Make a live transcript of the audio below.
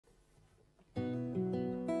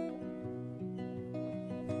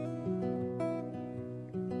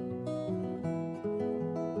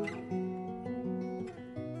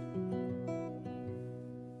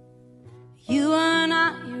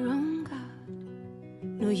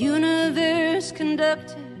no universe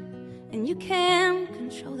conductor, and you can't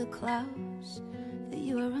control the clouds that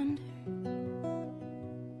you are under.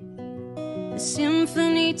 The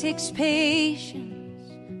symphony takes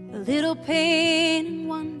patience, a little pain and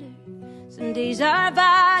wonder. Some days are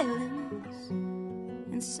violence,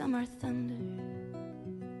 and some are thunder.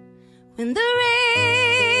 When the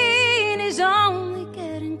rain is only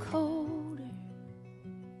getting colder,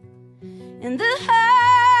 and the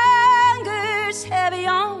hunger's heavy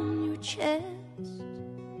on your chest,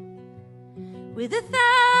 with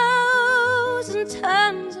 1,000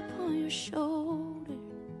 tons upon your shoulder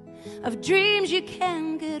of dreams you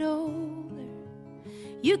can't get over,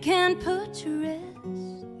 you can't put to rest.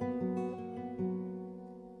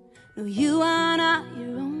 No, you are not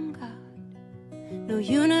your own God, no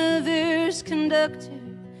universe conductor,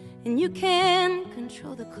 and you can't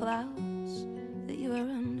control the clouds that you are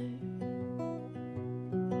under.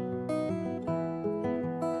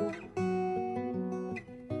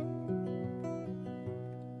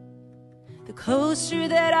 The closer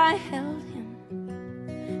that I held him,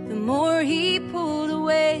 the more he pulled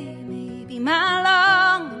away. Maybe my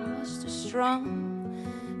longing was too strong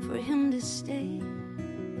for him to stay.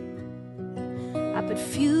 I put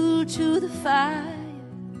fuel to the fire,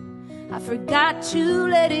 I forgot to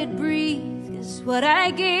let it breathe, 'cause what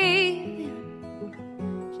I gave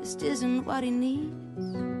him just isn't what he needs.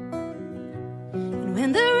 And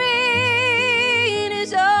when the rain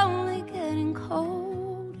is only getting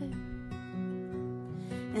colder,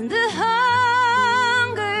 and the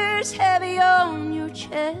hunger's heavy on your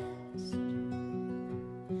chest,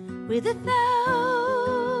 with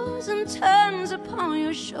 1,000 tons upon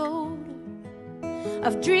your shoulder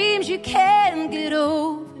of dreams you can't get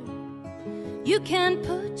over, you can't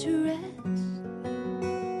put to rest.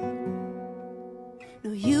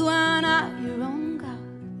 No, you are not your own God,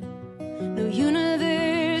 no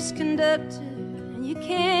universe conductor, and you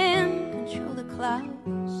can't control the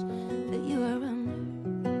clouds that you are under.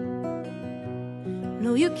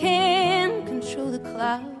 No, you can't control the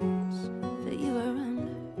clouds that you are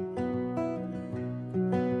under.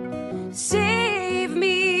 Save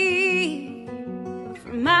me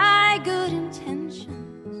from my good intentions.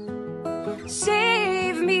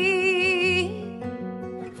 Save me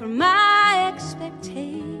from my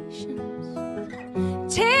expectations.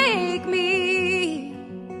 Take me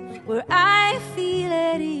where I feel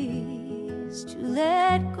at ease to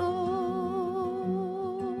let go.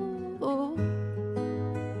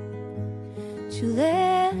 To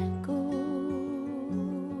let go.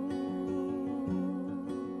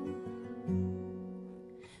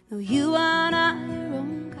 No, you are not your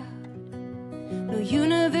own God, no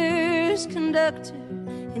universe conductor,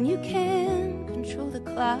 and you can't control the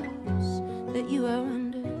clouds that you are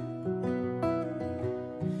under.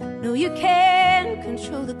 No, you can't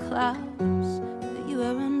control the clouds that you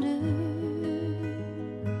are under.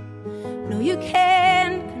 No, you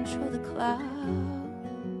can't control the clouds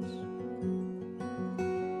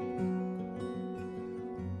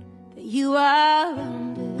you are